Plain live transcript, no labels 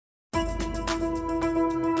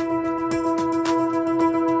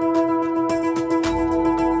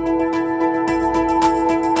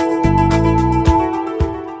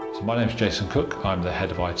Jason Cook. I'm the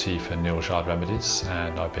head of IT for Neal Remedies,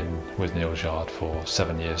 and I've been with Neal for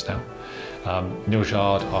 7 years now. Neal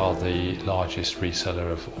are the largest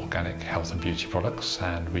reseller of organic health and beauty products,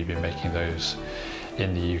 and we've been making those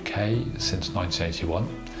in the UK since 1981.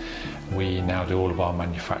 We now do all of our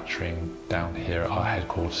manufacturing down here at our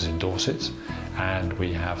headquarters in Dorset, and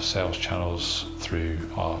we have sales channels through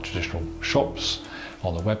our traditional shops,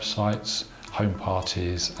 on the websites, home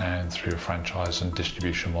parties, and through a franchise and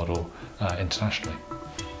distribution model internationally.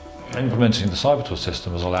 Implementing the Cybertill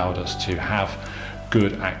system has allowed us to have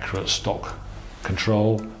good, accurate stock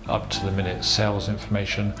control, up to the minute sales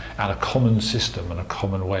information, and a common system and a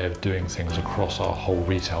common way of doing things across our whole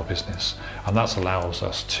retail business. And that allows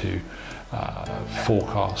us to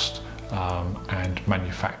forecast and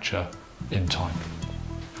manufacture in time.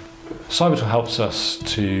 Cybertill helps us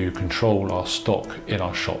to control our stock in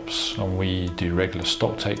our shops, and we do regular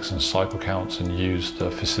stock takes and cycle counts and use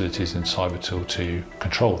the facilities in Cybertill to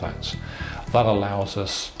control that. That allows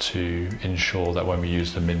us to ensure that when we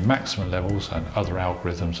use the min-maximum levels and other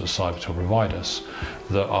algorithms that Cybertill provide us,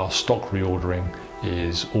 that our stock reordering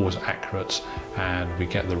is always accurate and we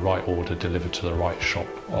get the right order delivered to the right shop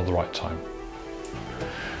at the right time.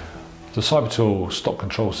 The Cybertill stock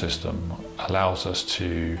control system allows us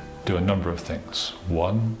to do a number of things.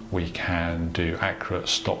 One, we can do accurate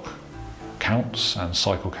stock counts and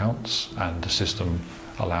cycle counts, and the system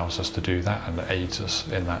allows us to do that and aids us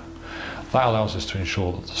in that. That allows us to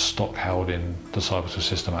ensure that the stock held in the Cybertill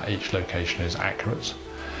system at each location is accurate.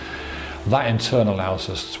 That in turn allows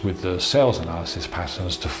us, with the sales analysis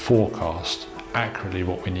patterns, to forecast accurately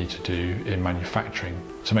what we need to do in manufacturing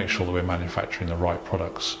to make sure that we're manufacturing the right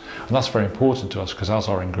products. And that's very important to us because as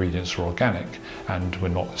our ingredients are organic and we're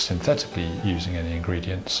not synthetically using any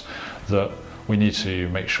ingredients, that we need to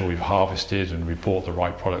make sure we've harvested and we bought the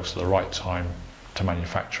right products at the right time to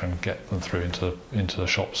manufacture and get them through into the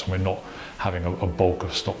shops, and we're not having a bulk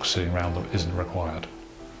of stock sitting around that isn't required.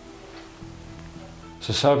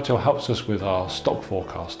 So Cybertill helps us with our stock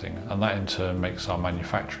forecasting, and that in turn makes our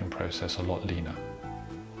manufacturing process a lot leaner.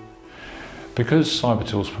 Because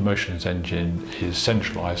Cybertill's promotions engine is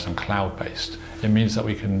centralised and cloud-based, it means that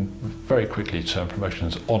we can very quickly turn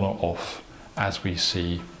promotions on or off as we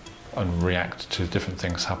see and react to different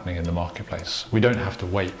things happening in the marketplace. We don't have to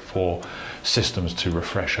wait for systems to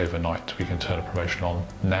refresh overnight. We can turn a promotion on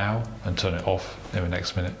now and turn it off in the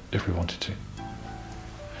next minute if we wanted to.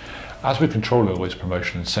 As we control all these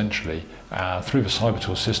promotions centrally, through the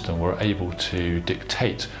Cybertill system, we're able to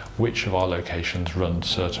dictate which of our locations run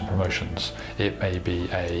certain promotions. It may be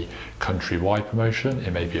a country-wide promotion,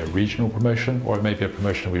 it may be a regional promotion, or it may be a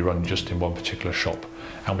promotion we run just in one particular shop.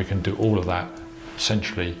 And we can do all of that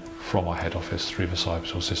centrally from our head office through the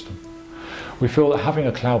Cybertill system. We feel that having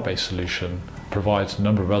a cloud-based solution provides a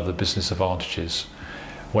number of other business advantages.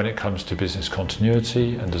 When it comes to business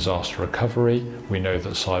continuity and disaster recovery, we know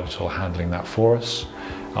that Cybertill are handling that for us.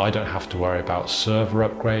 I don't have to worry about server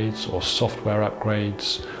upgrades or software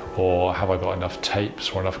upgrades, or have I got enough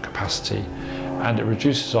tapes or enough capacity, and it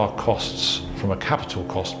reduces our costs from a capital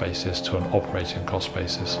cost basis to an operating cost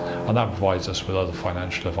basis, and that provides us with other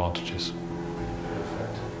financial advantages.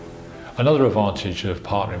 Another advantage of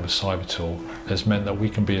partnering with Cybertill has meant that we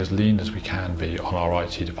can be as lean as we can be on our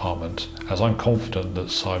IT department, as I'm confident that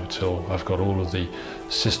Cybertill have got all of the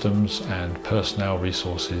systems and personnel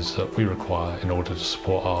resources that we require in order to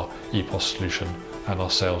support our EPoS solution and our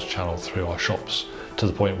sales channel through our shops, to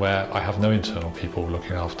the point where I have no internal people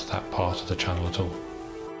looking after that part of the channel at all.